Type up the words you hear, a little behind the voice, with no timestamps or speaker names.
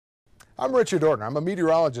I'm Richard Ortner. I'm a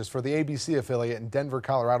meteorologist for the ABC affiliate in Denver,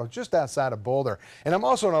 Colorado, just outside of Boulder. And I'm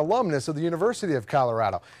also an alumnus of the University of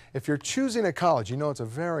Colorado. If you're choosing a college, you know it's a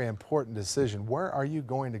very important decision. Where are you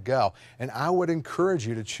going to go? And I would encourage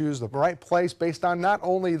you to choose the right place based on not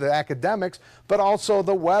only the academics, but also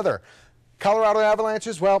the weather. Colorado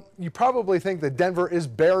avalanches, well, you probably think that Denver is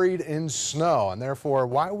buried in snow, and therefore,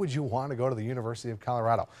 why would you want to go to the University of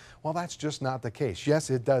Colorado? Well, that's just not the case. Yes,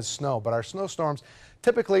 it does snow, but our snowstorms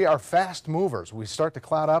typically are fast movers. We start to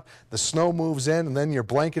cloud up, the snow moves in, and then you're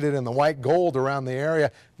blanketed in the white gold around the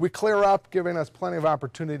area. We clear up, giving us plenty of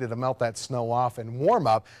opportunity to melt that snow off and warm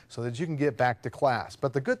up so that you can get back to class.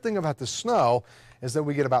 But the good thing about the snow is that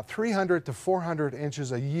we get about 300 to 400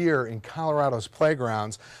 inches a year in Colorado's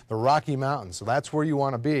playgrounds, the Rocky Mountains. So that's where you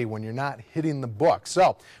want to be when you're not hitting the book.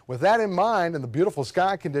 So with that in mind and the beautiful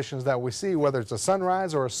sky conditions that we see, whether it's a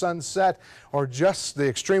sunrise or a sunset or just the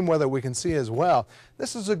extreme weather we can see as well,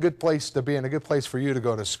 this is a good place to be and a good place for you to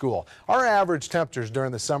go to school. Our average temperatures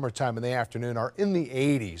during the summertime in the afternoon are in the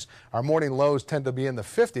 80s. Our morning lows tend to be in the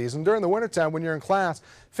 50s, and during the wintertime when you're in class,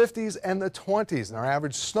 50s and the 20s. And our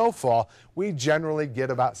average snowfall, we generally get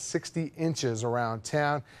about 60 inches around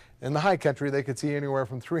town. In the high country, they could see anywhere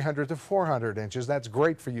from 300 to 400 inches. That's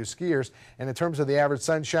great for you skiers. And in terms of the average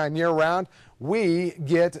sunshine year-round, we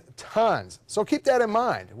get tons. So keep that in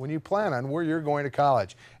mind when you plan on where you're going to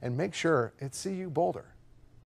college. And make sure it's CU-Boulder.